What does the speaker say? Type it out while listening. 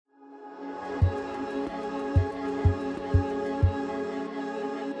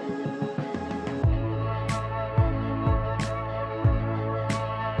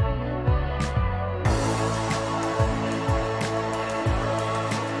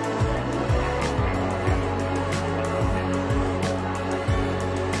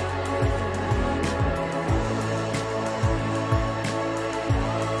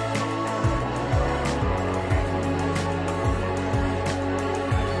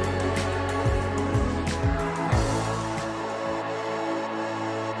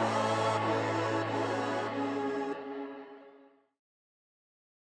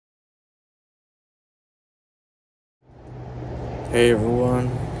Hey everyone,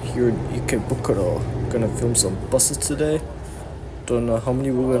 here in Ikebukuro. Gonna film some buses today. Don't know how many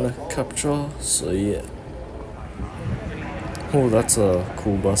we're gonna capture, so yeah. Oh, that's a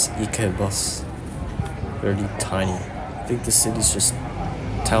cool bus, Ike bus. Very tiny. I think the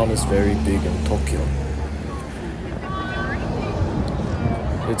town is very big in Tokyo.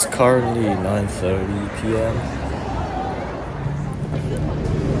 It's currently 9:30 p.m.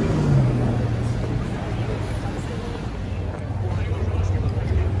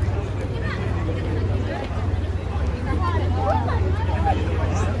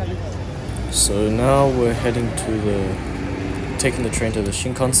 So now we're taking the train to the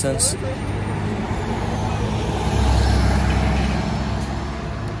Shinkansen.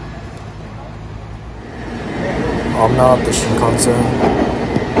 I'm now at the Shinkansen.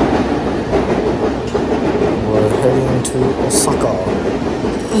 We're heading to Osaka.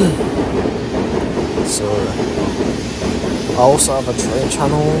 So I also have a train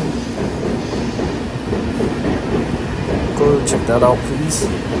channel. Go check that out, please.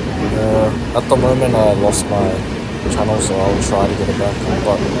 At the moment I lost my channel, so I'll try to get it back.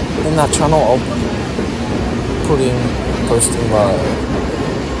 But in that channel I'll be posting my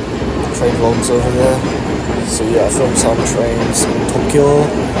train vlogs over there. So yeah, I filmed some trains in Tokyo,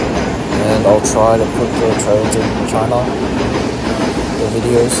 and I'll try to put the trains in China, the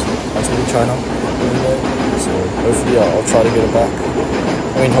videos actually in China in there. So hopefully I'll try to get it back.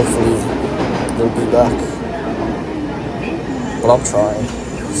 I mean, hopefully they'll be back, but I'm trying.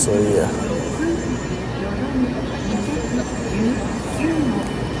 So yeah.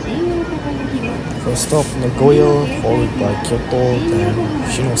 First stop Nagoya, followed by Kyoto, then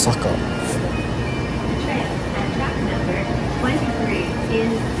Osaka.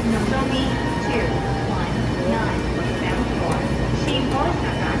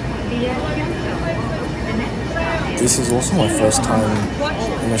 This is also my first time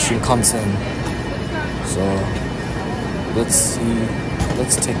in a Shinkansen, so let's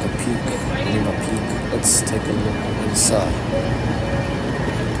take a peek. Let's take a look inside.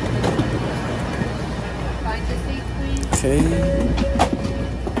 Okay.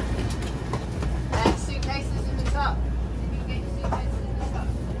 And suitcases in the top. You can get your suitcases in the top.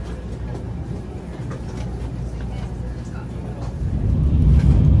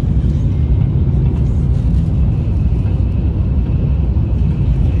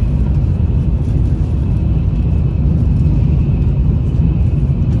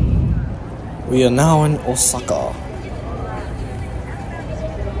 We are now in Osaka.